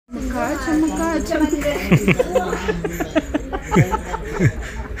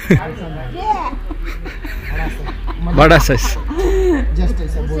बड़ा साइज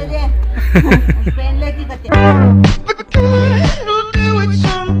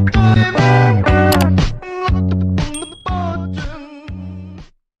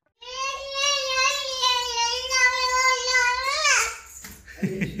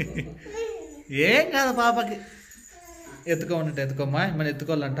ఏం కాదు పాపకి ఎత్తుకోమంటే ఎత్తుకోమ్మా మనం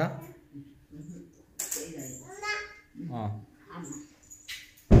ఎత్తుకోవాలంట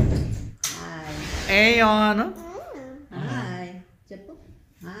ఏను చెప్పు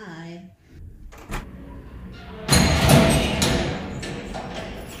హాయ్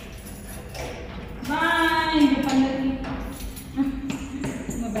బాయ్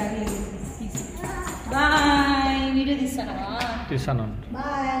బాయ్ వీడియో తీసాను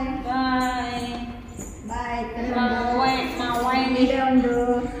బాయ్ బాయ్ బాయ్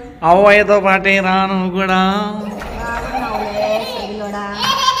అవ్వయ్యతో పాటే రాను కూడా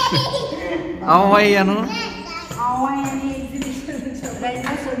అవ్వయ్యను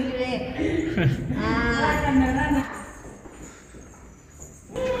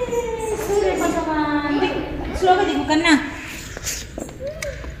స్లోగా దిగు కన్నా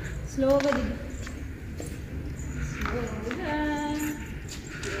స్లోగా దిగు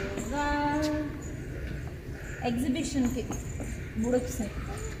ఎగ్జిబిషన్కి మూడొచ్చాయి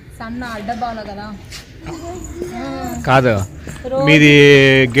సన్న అడ్డబాల కదా కాదు మీది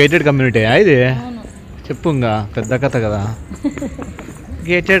గేటెడ్ కమ్యూనిటీ ఇది చెప్పు ఇంకా పెద్ద కథ కదా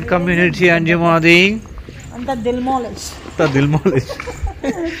గేటెడ్ కమ్యూనిటీ అంటే మాది అంత దిల్మోలేజ్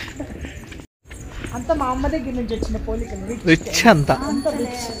అంత మా అమ్మ దగ్గర నుంచి వచ్చిన పోలికలు రిచ్ అంతా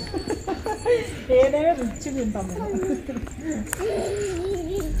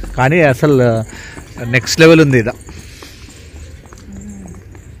కానీ అసలు నెక్స్ట్ లెవెల్ ఉంది ఇదా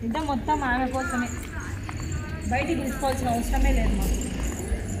ఇంత మొత్తం ఆమె కోసమే బయటికి తీసుకోవాల్సిన అవసరమే లేదు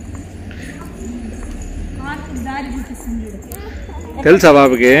మాకు దారి చూపిస్తుంది తెలుసా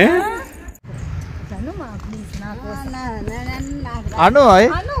బాబుకి అను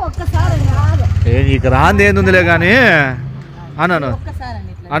నీకు రాంది ఏందుందిలే కానీ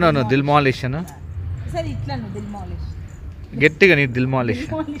అను దిల్మాలిష్ గట్టిగా నీ దిల్మాలిష్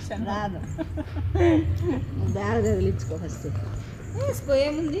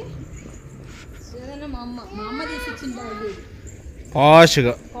ఏముంది మా అమ్మ తీసిచ్చింది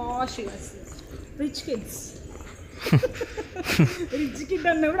పాష్గా రిచ్ కిడ్స్ రిచ్ కిడ్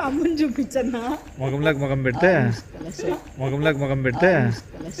అన్నప్పుడు అమ్మని చూపించన్నా ముఖంలోకి ముఖం పెడితే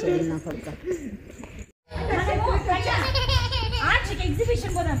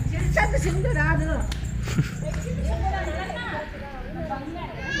ఎగ్జిబిషన్ పోదాం సింధు రాదు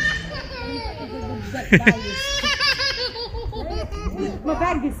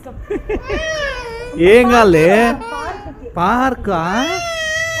ఏం కాలే పార్కా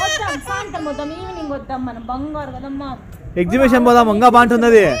సాయంత్రం పోతాం ఈవినింగ్ వద్దాం మనం బంగారు కదమ్మా ఎగ్జిబిషన్ పోదాం ఇంకా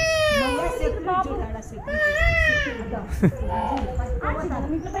బాగుంటుంది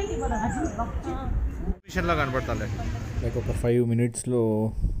ఎగ్జిబిషన్లో కనపడతాలే లైక్ ఒక 5 minutesలో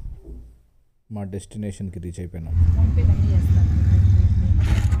మా డెస్టినేషన్కి రీచ్ అయిపోయినాం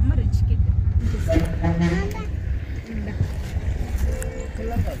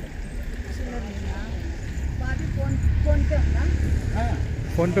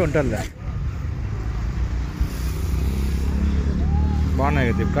ఫోన్పే ఉంటుందిలే బాగున్నాయి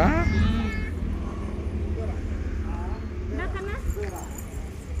కదా దీపిక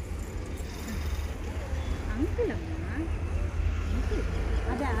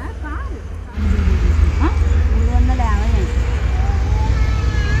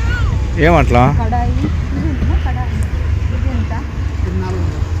ఏమట్లా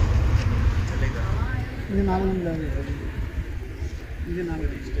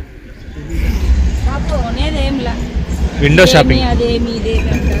విండో షాపింగ్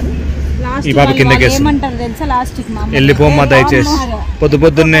ఈ బాబు కిందకి వెళ్ళిపోమ్మా దయచేసి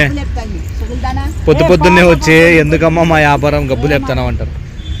పొద్దున్నే వచ్చి ఎందుకమ్మా మా వ్యాపారం గబ్బులు చెప్తాను అంటారు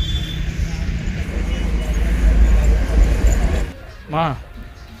మా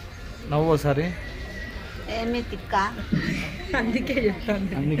నవ్వు ఒకసారి అందుకే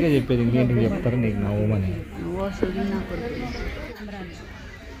చెప్పేది ఇంకేంటికి చెప్తారు నీకు నవ్వమని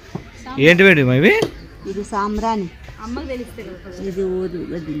ఏంటి వేడి ఇవి ఇది సాంబ్రాణి అమ్మకి తెలిస్తే ఇది ఊదు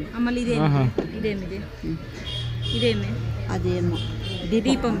అమ్మలు ఇదేమి అదేమో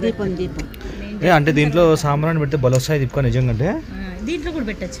దీపం అంటే దీంట్లో సాంబ్రాణి పెడితే బలొస్తాయి తిప్పుకో నిజంగా అంటే దీంట్లో కూడా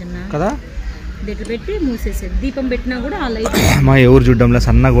పెట్టచ్చు కదా ఇట్లా పెట్టి మూసేసేది. దీపం పెట్టినా కూడా ఆ లైట్ మా ఎవరు చూడ్డంలో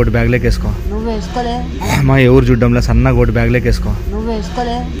సన్న గోటి బ్యాగ్లోకి వేసుకో. నువ్వు వేసుకోలే. మా ఎవరు చూడ్డంలో సన్న గోటి బ్యాగ్లోకి వేసుకో. నువ్వు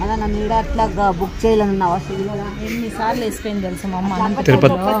వేసుకోలే. అలా నన్ను ఈడ అట్లా బుక్ చేయాలన్నావా? ఎన్నిసార్లు వేసిపోయింది తెలుసా మా అమ్మ.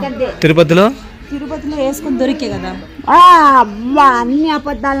 తిరుపతిలో వేసుకుని దొరికే కదా. అబ్బా అన్ని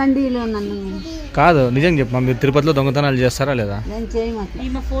అబద్ధాలండి నన్ను. కాదు నిజం చెప్పమా, మీరు తిరుపతిలో దొంగతనాలు చేస్తారా లేదా? నేను చేయమని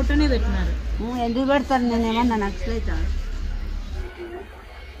ఈమె ఫోటోనే పెట్టినారు. ఎందుకు పెడతాను? నేను ఏమన్నా నచ్చలేదా?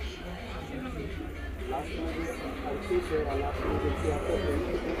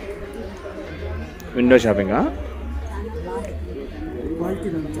 విండో షాపింగా?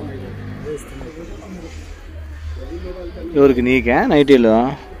 ఎవరికి? నీకే నైటీలో?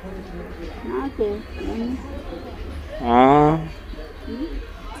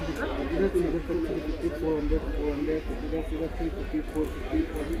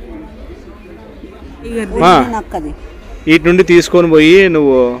 వీటి నుండి తీసుకొని పోయి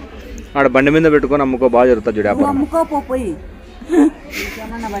నువ్వు ఆడ బండి మీద పెట్టుకొని అమ్ముకో, బాగా జరుగుతుంది చూడ. అమ్ముకోపోయి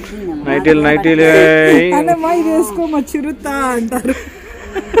నైటీలు నైటీలు వేసుకోమా చిరుతా అంటారు.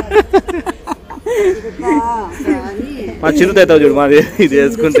 మా చిరుత అవుతావు చూడు మాది ఇది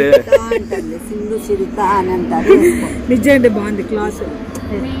వేసుకుంటే. సింధు చిరుతా అని అంటారు. నిజంగా బాగుంది క్లాస్.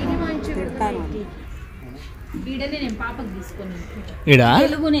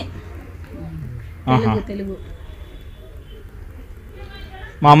 తెలుగు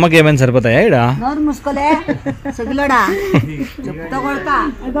మా అమ్మకి ఏమైనా సరిపోతాయా ఇడ? నోరు మూసుకోలే సొగిలోడా, చెప్తా కొడతా.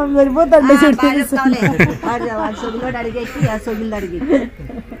 సొగిలోడు అడిగేసి ఆ సొగిలు అడిగి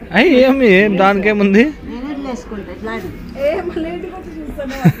ఏమి దానికేముంది? నేను ఇట్లా వేసుకుంటా. ఇట్లా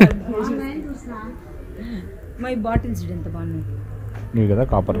మై బాటిల్స్ ఎంత బాగున్నాయి. నీవు కదా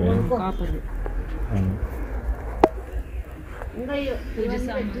కాపర్ కాపర్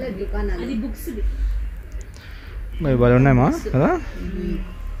అది బుక్స్ మరి బాగా ఉన్నాయమ్మా కదా.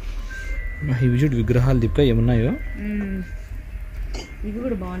 ఇవి చూడు విగ్రహాలు దిక్క ఏమున్నాయో. ఇవి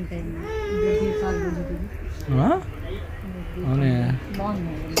కూడా బాగుంటాయి. అవునే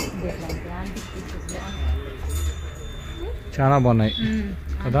చాలా బాగున్నాయి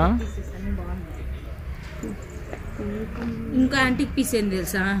కదా. ఇంకా యాంటిక్ పీస్ ఏం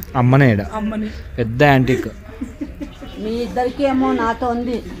తెలుసా? అమ్మనే పెద్ద యాంటిక్. మీ ఇద్దరికి ఏమో నాతో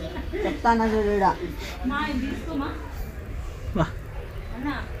ఉంది, చెప్తాను చూడ.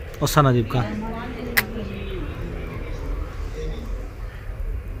 వస్తానా దీపిక?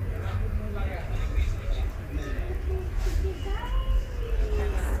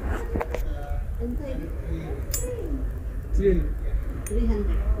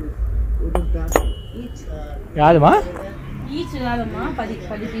 కాదమ్మా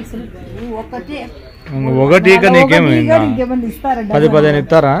ఒకటి నీకేమి 10-15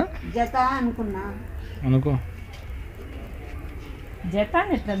 ఇస్తారా? జత అనుకున్నా. అనుకో. జత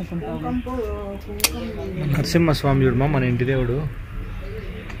ఎట్లా అనుకుంటావు? నరసింహస్వామి చూడమా మన ఇంటి దేవుడు.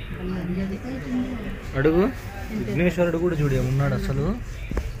 అడుగు విఘ్నేశ్వరుడు కూడా చూడు ఏమున్నాడు అసలు.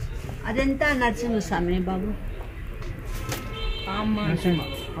 అదెంత నరసింహస్వామి బాబు?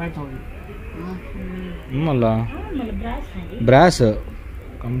 మళ్ళా బ్రాస్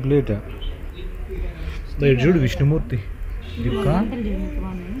కంప్లీట్. చూడు విష్ణుమూర్తి.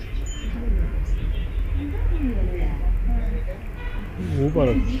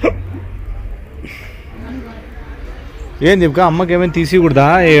 ఏం దీపిక అమ్మకి ఏమైనా తీసికూడదా?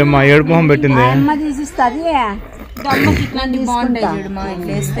 మా ఏడు మొహం పెట్టింది.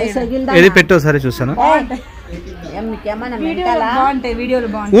 ఏది పెట్టు సరే చూస్తాను.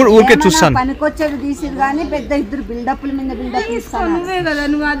 ఊరికే చూస్తాను. పనికొచ్చేది తీసిరు కానీ పెద్ద ఇద్దరు బిల్డప్ల మీద బిల్డప్ ఇస్తాను. నువ్వే కదా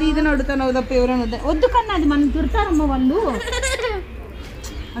నువ్వు అది ఇది అడుగుతావు తప్ప ఎవరైనా వద్దు కన్నా అది మనం తిడతారమ్మ వాళ్ళు.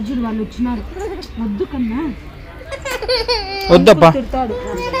 అర్జున్ వాళ్ళు వచ్చినారు. వద్దు కన్నా వద్దప్పా తిడతాడు.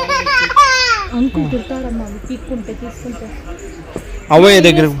 అంకుల్ తిడతారమ్మా పీక్కుంటే తీసుకుంటే. అవే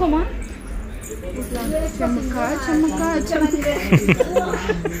దగ్గర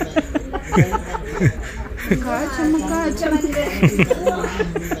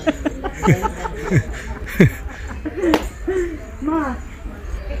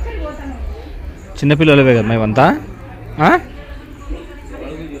చిన్నపిల్లలవే కదా మేమంతా.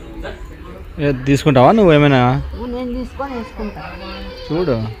 తీసుకుంటావా నువ్వు ఏమైనా?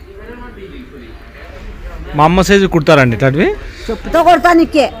 చూడు మా అమ్మ సైజు కుడతారండి ఇట్లాంటివి. చెప్పుతో కొడతా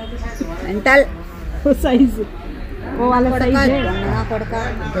నీకే మెంటల్ సైజు.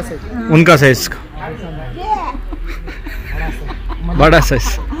 उनका साइज बड़ा साइज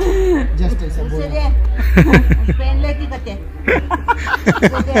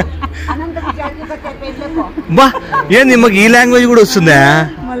బా ఏంది మాకు ఈ లాంగ్వేజ్ కూడా వస్తుందా?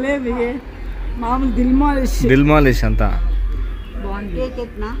 మామూలు దిల్ మాలిష్ అంతా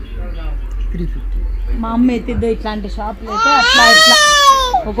మా అమ్మ ఎత్తిద్దో ఇట్లాంటి షాపులు అయితే అట్లా ఇట్లా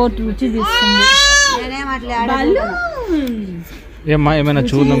ఒక్కొక్కటి రుచి తీస్తుంది. ఏమ్మా ఏమైనా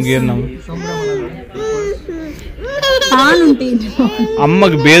చూద్దాం గీర్నాం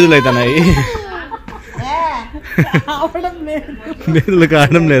అమ్మకి బేదులు అవుతున్నాయి. బేదులు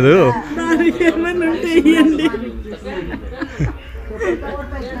కావడం లేదు.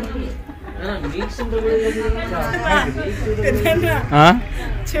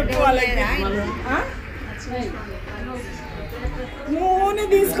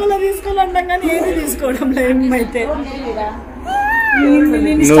 తీసుకోవాలంటాం కానీ ఏది తీసుకోవడం లేమైతే.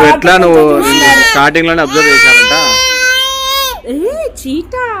 నువ్వు ఎట్లా నువ్వు స్టార్టింగ్ లోనే అబ్జర్వ్ చేశారంట.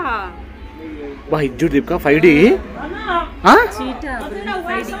 చీటా ఇది దీపిక 5D.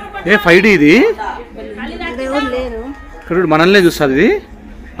 ఏ 5D ఇది ఇక్కడ మనల్నే చూస్తుంది ఇది.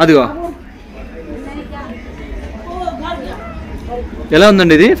 అదిగో ఎలా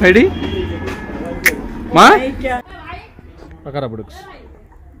ఉందండి ఇది 5D మా ప్రకార బుక్స్.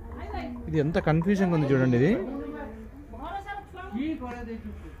 ఇది ఎంత కన్ఫ్యూజన్గా ఉంది చూడండి. ఇది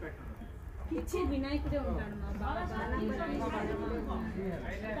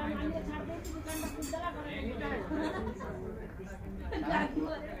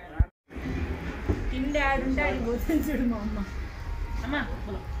చూడు మా అమ్మ.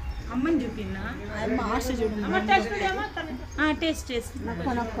 అమ్మని చూపిన్నా ఆశ చూడు.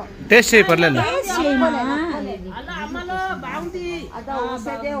 టేస్ట్ చేయి పర్లేదు.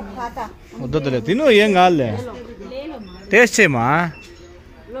 వద్దొద్దులే తిను ఏం కాదులే. టేస్ట్ చేయమా.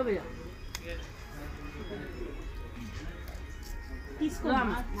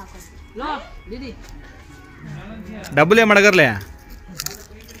 డబ్బులు ఏం అడగర్లే.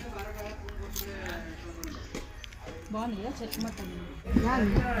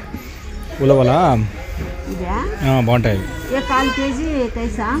 ఉలవలా బాగుంటాయి.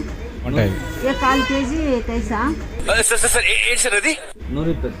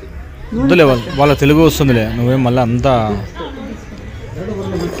 వద్దులే వాళ్ళ తెలుగు వస్తుందిలే. నువ్వేం మళ్ళీ అంతా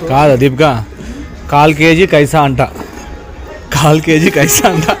కాదు దీపిక. 1/4 kg కైసా అంట. 1/4 kg కైసా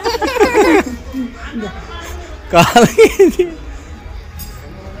అంట. 1/4 kg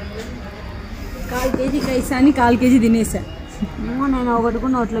 1/4 kg కైసా అని 1/4 kg తినేసా. నేను ఒకటి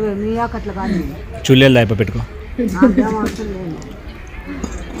కూడా నోట్లో నీయాకట్ల కానీ చుల్లేళ్ళు అయిపో పెట్టుకో.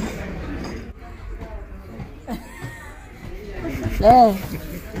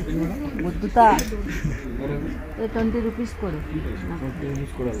 గుద్దుతా 20 రూపీస్ కొడు.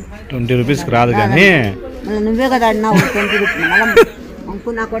 20 రూపీస్కి రాదు కానీ నువ్వే కదా అన్నావు 20 రూపీస్. మళ్ళీ అంకు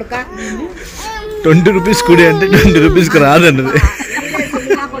నా కొడుక 20 రూపీస్ కుడి అంటే 20 రూపీస్కి రాదన్నది.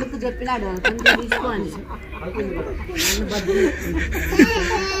 నా కొడుకు చెప్పినాడు 20 తీసుకోండి.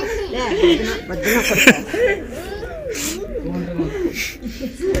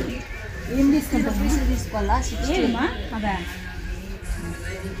 ఏం తీసుకుంటా పీసులు తీసుకోవాలా? 60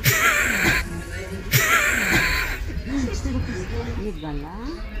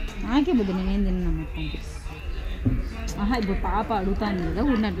 నాకే బుద్ధి నేనేం తిన్నా మొత్తం. ఇప్పుడు పాప అడుగుతాను కదా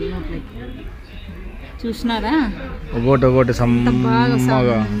ఉన్నట్టు నోట్లకి చూసినారా. ఒకటి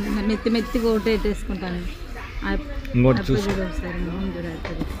బాగా మెత్తి మెత్తిగా ఒకటి వేసుకుంటాను. ఇంకోటి చూసి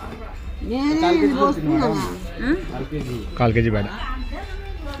 1/4 kg బేడ.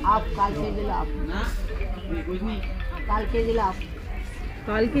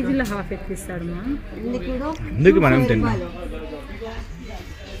 1/4 kgలో హాఫ్ ఎక్కిస్తాడు మా. ఎందుకు మనం తిన్నాం.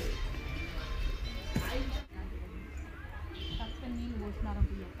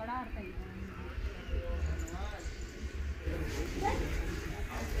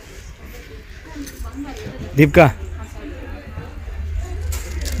 దీపిక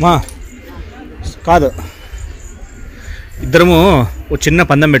మా కాదు ఇద్దరము ఓ చిన్న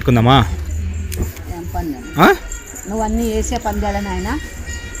పందెం పెట్టుకుందామా? నువ్వన్నీ వేసే పందాలనైనా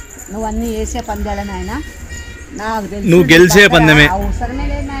నువ్వు గెలిచే పందెమే.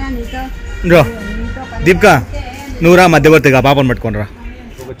 దీపిక నువ్వు రా మధ్యవర్తిగా పాపను పట్టుకొని రా.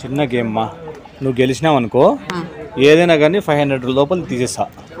 ఒక చిన్న గేమ్ మా. నువ్వు గెలిచినావు అనుకో ఏదైనా కానీ 500 లోపల తీసేస్తా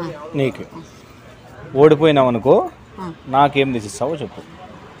నీకు. ఓడిపోయినావు అనుకో నాకేం తీసిస్తావో చెప్పు.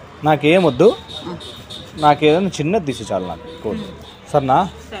 నాకేం వద్దు, నాకేదైనా చిన్నది తీసి చాలు నాకు కోడి. సరేనా?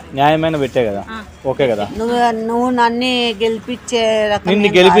 న్యాయమైన పెట్టే కదా, ఓకే కదా? నువ్వు నన్ను గెలిపించే నిన్ను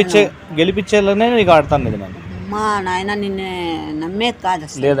గెలిపించేలానే నీకు ఆడతాను ఇది. నేను మా నాయన నిన్ను నమ్మేది కాదు.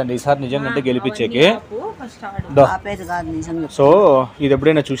 లేదండి ఈసారి నిజంగా గెలిపించేకి. సో ఇది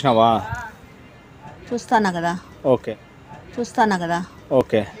ఎప్పుడైనా చూసినావా? చూస్తానా కదా. ఓకే చూస్తానా కదా.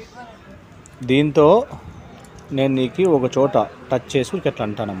 ఓకే దీంతో నేను నీకు ఒక చోట టచ్ చేసి ఇట్లా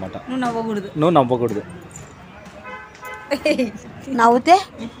అంటానమాట. నువ్వు నవ్వకూడదు. నవ్వుతే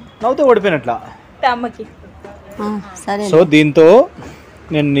ఓడిపోయినట్లా అమ్మకి. సరే. సో దీంతో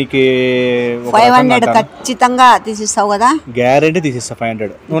నేను నీకు 500 ఖచ్చితంగా తీసిస్తావు కదా? గ్యారెంటీ తీసిస్తా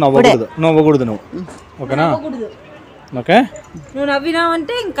 500. నువ్వు నవ్వకూడదు నువ్వు. ఓకేనా? ఓకే. నువ్వు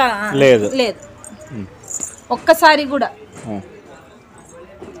నవ్వినావంటే ఇంకా లేదు. ఒక్కసారి కూడా.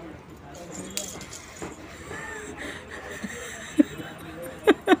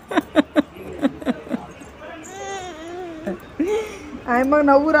 ఆయమ్మకి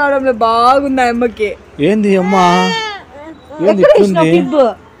నవ్వు రావడంలో బాగుంది ఆయమ్మకి. ఏంది అమ్మా? ఏంది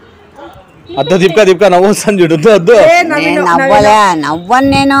అద్ద దిప్కా నవ్వు వస్తాను చూడు. వద్దు నవ్వను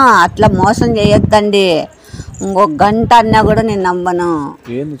నేను. అట్లా మోసం చేయొద్దండి. ఇంకొక గంట అన్నా కూడా నేను నవ్వను.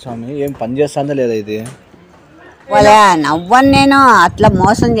 ఏంది స్వామి, ఏం పని చేస్తుందా లేదా ఇది? నవ్వను నేను. అట్లా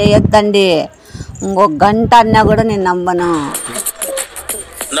మోసం చేయొద్దండి. ఇంకొక గంట అన్నా కూడా నేను నవ్వను.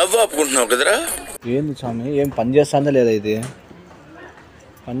 నవ్వు ఆపుకుంటున్నావు కదరా. ఏంది స్వామి, ఏం పని చేస్తుందా లేదా ఇది?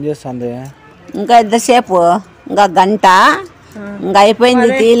 పని చేస్తుంది. ఇంకా ఎంతసేపు? ఇంకా గంట. ఇంకా అయిపోయింది.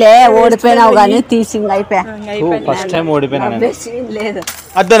 తీలే. ఓడిపోయినావు కానీ తీసి అయిపోయా. ఫస్ట్ టైం ఓడిపోయినా. సీన్ లేదు.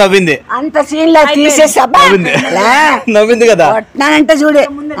 అద్ద నవ్వింది. అంత సీన్ లేదు. తీసేసా. నవ్వింది కదా. కొట్టినానంటే చూడు.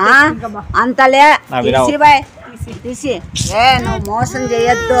 అంతలే తీసి. నువ్వు మోసం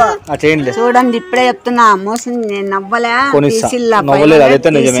చేయొద్దు. చూడండి ఇప్పుడే చెప్తున్నా. మోసం నేను నవ్వలే. నవ్వలేదు. అదైతే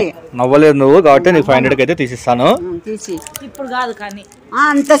నిజమే. నవ్వలేదు నువ్వు కాబట్టి నీకు 500 అయితే తీసిస్తాను. తీసి. ఇప్పుడు కాదు కానీ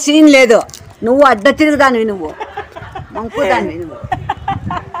అంత సీన్ లేదు. నువ్వు అడ్డ తిరుగుదానివి. నువ్వు మంకుదానివి. నువ్వు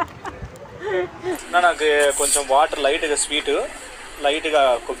నాకు కొంచెం వాటర్ లైట్గా స్వీట్, లైట్గా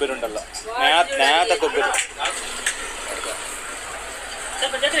కొబ్బరి ఉండాల. నేత కొబ్బరి.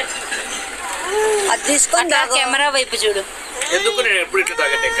 అది తీసుకొని కెమెరా వైపు చూడు. ఎందుకు నేను ఎప్పుడు ఇట్లా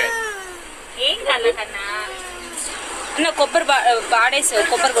తాగట్టే? ఏం కాదు కన్నా. అన్న కొబ్బరి బాడేసావు.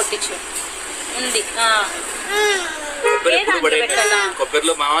 కొబ్బరి కొట్టించు ఉంది.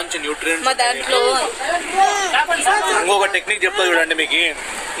 కొబ్బరిలో మంచి న్యూట్రియంట్స్. మా దాంట్లో ఇంకొక టెక్నిక్ చెప్తా చూడండి మీకు.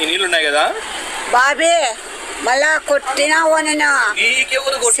 ఈ నీళ్ళు ఉన్నాయి కదా బాబీ, మళ్ళా కొట్టినావు నేను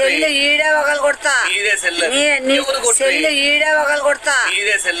సెల్లు ఈడే వగలు కొడతా. సెల్లు ఈడే వగలు కొడతా.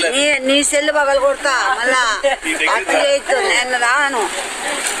 నీ సెల్లు వగలు కొడతా. మళ్ళా అట్లా చేయొద్దు. నేను రాను.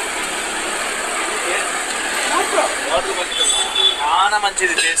 చాలా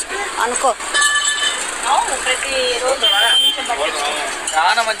మంచిది అనుకో.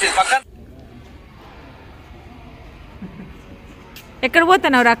 చాలా మంచిది. పక్కన ఎక్కడ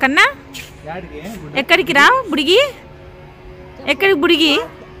పోతున్నావు రా కన్నా? ఎక్కడికి రా బుడిగి? ఎక్కడికి బుడిగి?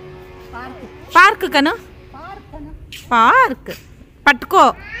 పార్క్ కను. పార్క్ పట్టుకో.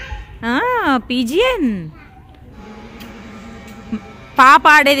 పిజియన్ పాప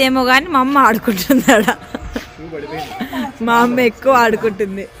ఆడేదేమో కానీ మా అమ్మ ఆడుకుంటుందాడ. మా అమ్మ ఎక్కువ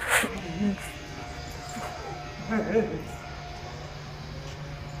ఆడుకుంటుంది.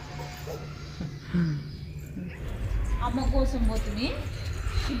 అమ్మ కోసం పోతుంది.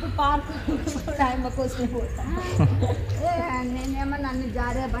 ఇప్పుడు పార్క్ అమ్మ కోసం పోతా. నేనేమో నన్ను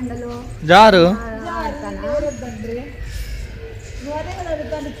జారే బండలు జారు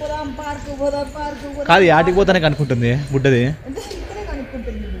కాదు. ఆటికి పోతానే కనుక్కుంటుంది బుడ్డది.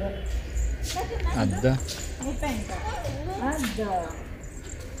 అద్దా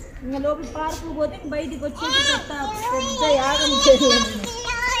ఇంకా లోపల పార్క్ పోతే బయటికి వచ్చేసి పెద్ద యాగం చేయాలి.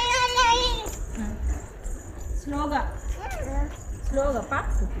 స్లోగా స్లోగా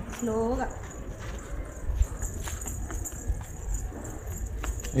పార్క్ స్లోగా.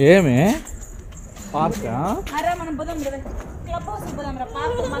 ఏమి పార్క్? అరే మనం పోదాం రా. క్లబ్ హౌస్ పోదాం రా.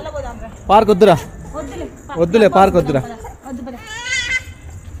 పార్క్ మళ్ళీ పోదాం రా. పార్క్ వద్దురా. వద్దులే పార్క్ వద్దురా.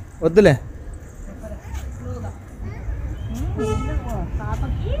 వద్దులే.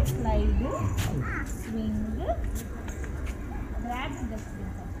 పాపకి స్లైడ్ స్వింగ్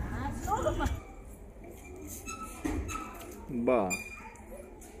బా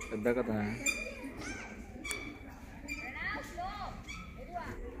పెద్ద కదా.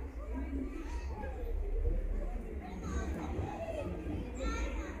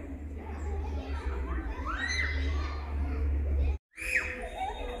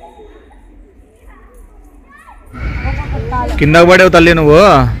 కిందకు పడేవు తల్లి నువ్వు.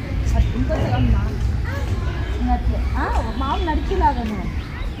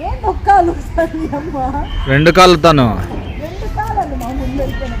 రెండు కాళ్ళు తాను.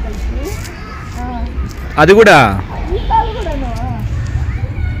 అది కూడా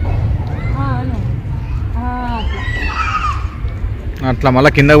అట్లా మళ్ళీ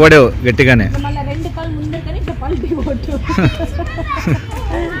కిందకు పడేవు గట్టిగానే.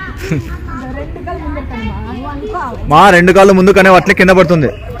 మా రెండు కాళ్ళు ముందు కానీ అట్లే కింద పడుతుంది.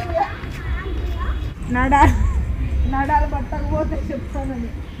 నడాలు పట్టకపోతే చెప్తానని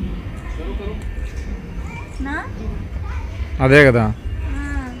అదే కదా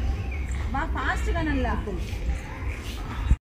బాగా ఫాస్ట్గా నల్లా